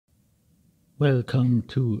Welcome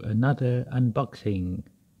to another unboxing.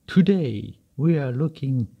 Today we are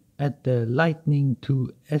looking at the Lightning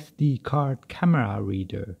to SD card camera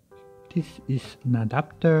reader. This is an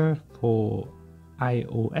adapter for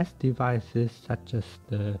iOS devices such as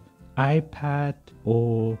the iPad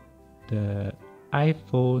or the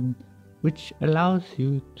iPhone, which allows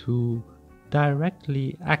you to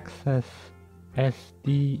directly access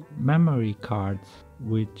SD memory cards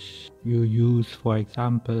which you use, for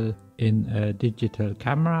example, in a digital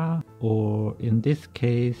camera or in this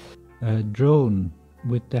case a drone.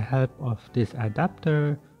 With the help of this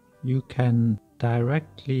adapter you can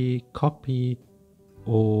directly copy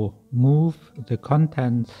or move the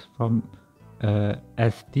contents from a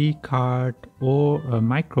SD card or a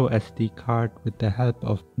micro SD card with the help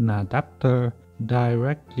of an adapter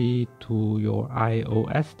directly to your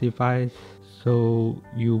iOS device, so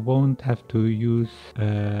you won't have to use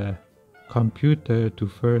a computer to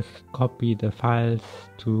first copy the files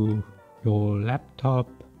to your laptop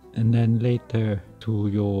and then later to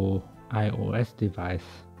your iOS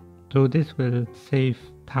device. So this will save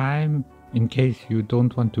time in case you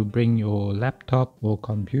don't want to bring your laptop or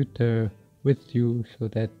computer with you, so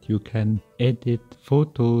that you can edit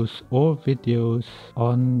photos or videos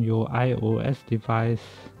on your iOS device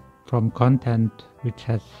from content which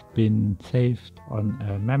has been saved on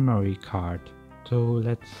a memory card. So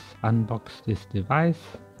let's unbox this device.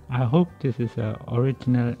 I hope this is an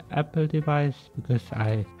original Apple device because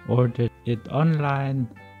I ordered it online,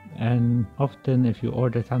 and often if you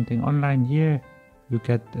order something online here you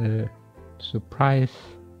get a surprise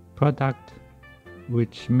product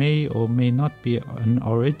which may or may not be an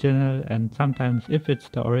original, and sometimes if it's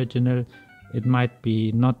the original it might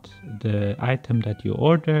be not the item that you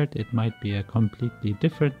ordered, it might be a completely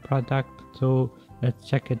different product. So let's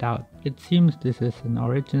check it out. It seems this is an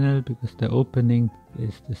original because the opening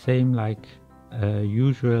is the same like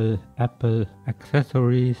usual Apple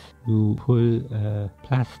accessories. You pull a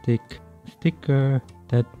plastic sticker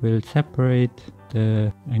that will separate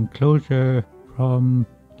the enclosure from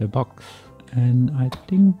the box, and I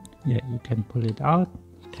think you can pull it out,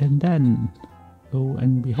 and then lo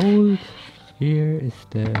and behold, here is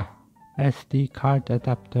the SD card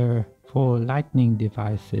adapter for Lightning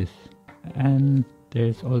devices. And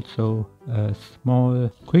there's also a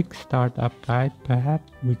small quick startup guide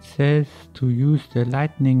perhaps, which says to use the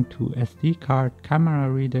Lightning to SD card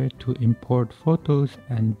camera reader to import photos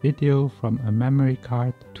and video from a memory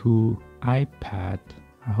card to iPad.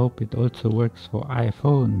 I hope it also works for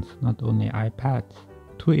iPhones, not only iPads.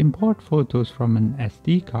 To import photos from an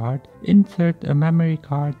SD card, insert a memory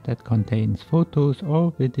card that contains photos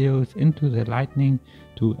or videos into the Lightning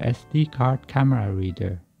to SD card camera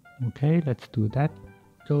reader. Okay, let's do that.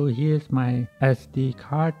 So here's my SD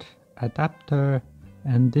card adapter,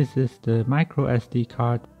 and this is the micro SD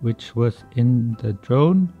card which was in the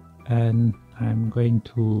drone, and I'm going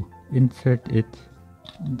to insert it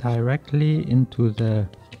directly into the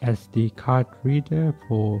SD card reader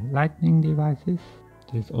for Lightning devices.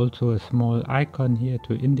 There's also a small icon here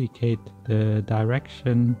to indicate the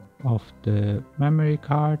direction of the memory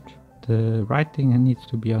card. The writing needs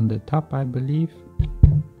to be on the top, I believe.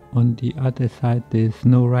 On the other side there's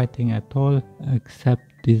no writing at all, except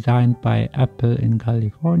designed by Apple in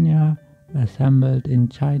California, assembled in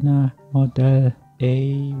China, model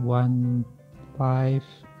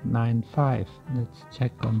A1595. Let's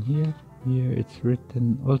check on here. Here it's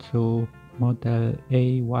written also model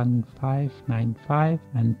A1595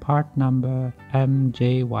 and part number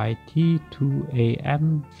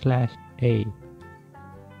MJYT2AM/A.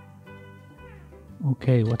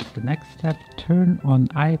 Okay, what's the next step? Turn on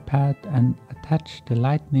iPad and attach the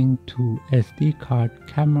Lightning to SD card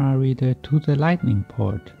camera reader to the Lightning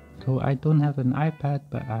port. So I don't have an iPad,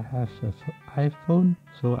 but I have an iPhone,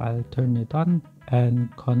 so I'll turn it on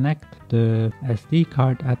and connect the SD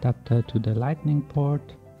card adapter to the Lightning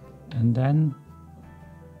port, and then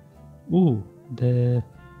the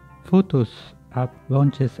Photos app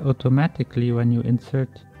launches automatically when you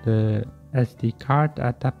insert the SD card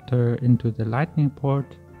adapter into the Lightning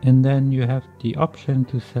port, and then you have the option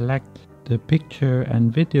to select the picture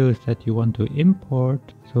and videos that you want to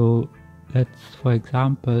import. So let's, for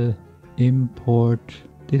example, import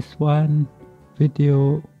this one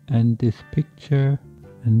video and this picture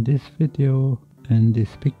and this video and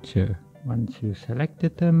this picture. Once you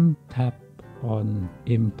selected them, tap on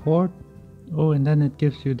import. And then it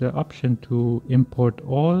gives you the option to import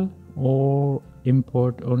all or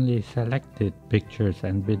import only selected pictures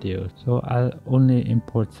and videos. So I'll only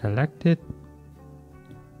import selected,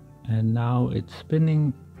 and now it's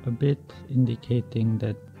spinning a bit, indicating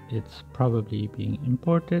that it's probably being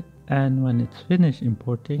imported, and when it's finished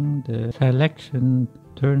importing, the selection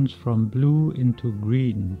turns from blue into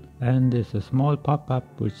green, and there's a small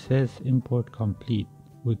pop-up which says import complete.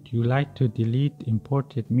 Would you like to delete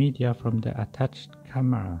imported media from the attached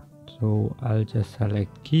camera? So I'll just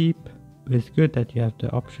select keep. It's good that you have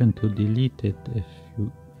the option to delete it if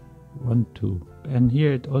you want to. And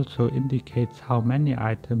here it also indicates how many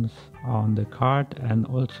items are on the card and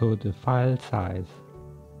also the file size.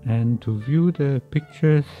 And to view the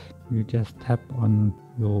pictures, you just tap on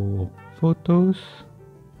your photos,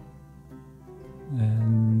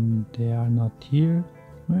 and they are not here.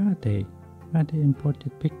 Where are they? Where are the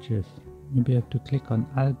imported pictures? Maybe you have to click on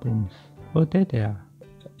albums. Oh, there they are.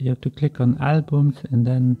 You have to click on albums and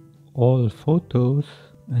then all photos,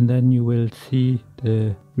 and then you will see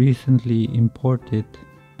the recently imported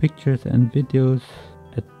pictures and videos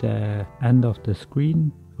at the end of the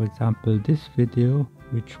screen. For example, this video,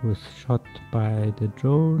 which was shot by the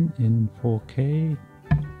drone in 4K.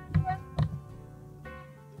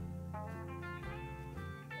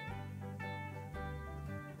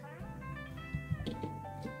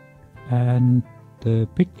 And the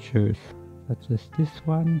pictures, such as this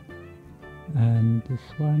one, and this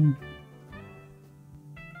one,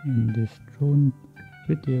 and this drone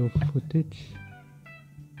video footage.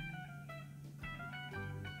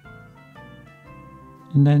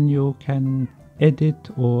 And then you can edit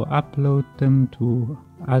or upload them to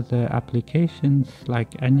other applications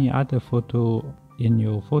like any other photo in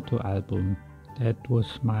your photo album. That was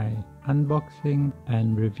my unboxing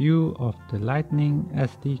and review of the Lightning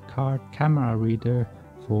SD card camera reader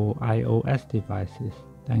for iOS devices.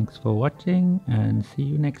 Thanks for watching and see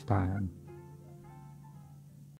you next time.